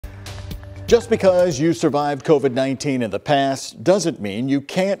Just because you survived COVID-19 in the past doesn't mean you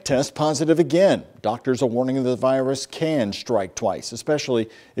can't test positive again. Doctors are warning that the virus can strike twice, especially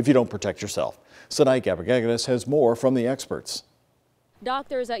if you don't protect yourself. Sanaik Abragagas has more from the experts.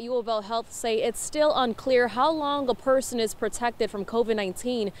 Doctors at UofL Health say it's still unclear how long a person is protected from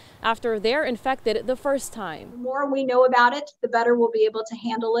COVID-19 after they're infected the first time. The more we know about it, the better we'll be able to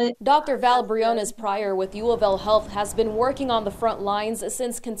handle it. Dr. Val Briones Pryor with UofL Health has been working on the front lines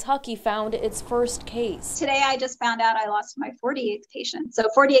since Kentucky found its first case. Today I just found out I lost my 48th patient. So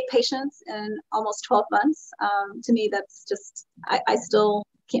 48 patients in almost 12 months. To me, that's just, I still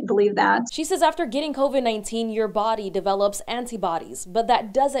can't believe that. She says after getting COVID-19, your body develops antibodies, but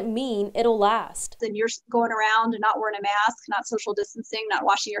that doesn't mean it'll last. And you're going around and not wearing a mask, not social distancing, not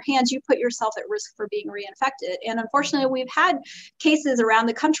washing your hands, you put yourself at risk for being reinfected. And unfortunately, we've had cases around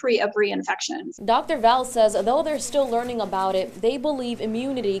the country of reinfections. Dr. Val says though they're still learning about it, they believe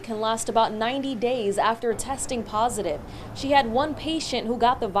immunity can last about 90 days after testing positive. She had one patient who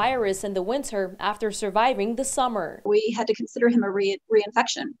got the virus in the winter after surviving the summer. We had to consider him a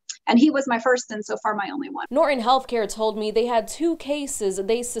reinfection. And he was my first and so far my only one. Norton Healthcare told me they had 2 cases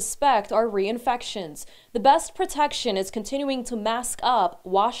they suspect are reinfections. The best protection is continuing to mask up,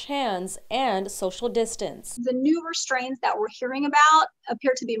 wash hands, and social distance. The newer strains that we're hearing about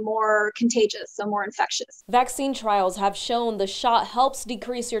appear to be more contagious, so more infectious. Vaccine trials have shown the shot helps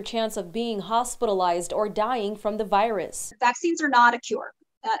decrease your chance of being hospitalized or dying from the virus. Vaccines are not a cure.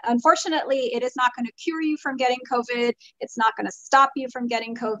 Unfortunately, it is not going to cure you from getting COVID. It's not going to stop you from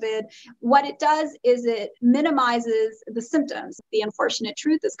getting COVID. What it does is it minimizes the symptoms. The unfortunate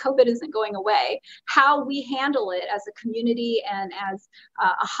truth is COVID isn't going away. How we handle it as a community and as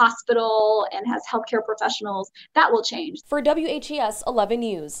a hospital and as healthcare professionals, that will change. For WHES 11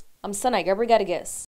 News, I'm Sanaik Abragagas.